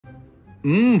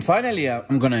Finally,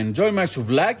 I'm gonna enjoy my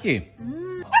souvlaki.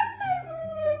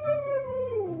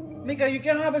 Meeka, you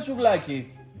can have a souvlaki.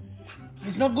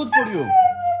 It's not good for you.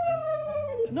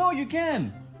 No, you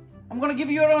can. I'm gonna give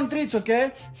you your own treats,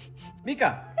 okay?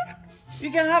 Meeka,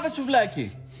 you can have a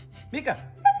souvlaki. Meeka,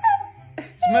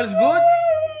 smells good?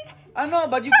 I know,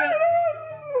 but you can...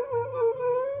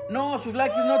 No,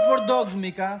 souvlaki is not for dogs,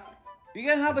 Meeka. You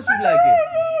can have a souvlaki.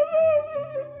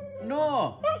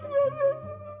 No.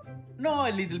 No,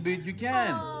 a little bit, you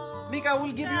can. Meeka, I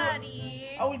will give you...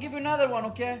 I will give you another one,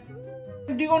 okay?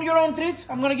 Do you want your own treats?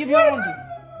 I'm gonna give you your own treats.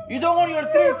 You don't want your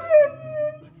treats?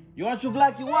 You want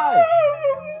souvlaki? Why?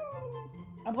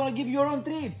 I'm gonna give you your own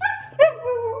treats.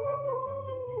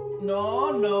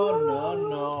 No.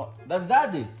 That's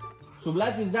daddy's.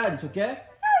 Souvlaki is daddy's, okay?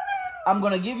 I'm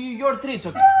gonna give you your treats,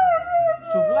 okay?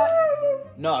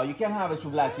 Souvlaki? No, you can't have a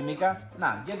souvlaki, Meeka.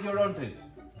 Nah, get your own treats.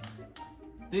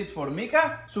 Treats for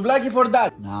Meeka, souvlaki for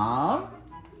dad. Now,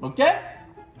 okay?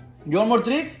 You want more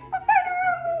treats?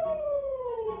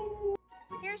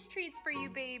 Here's treats for you,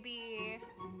 baby.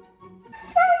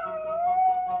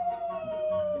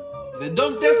 They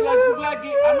don't taste like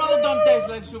souvlaki. I know they don't taste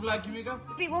like souvlaki, Meeka.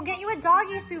 We'll get you a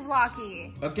doggy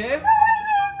souvlaki. Okay?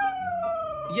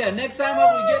 Yeah, next time I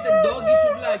will get a doggy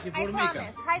souvlaki for Meeka. I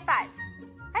promise. High five.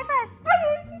 High five.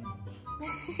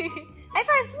 High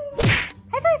five.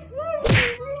 High five.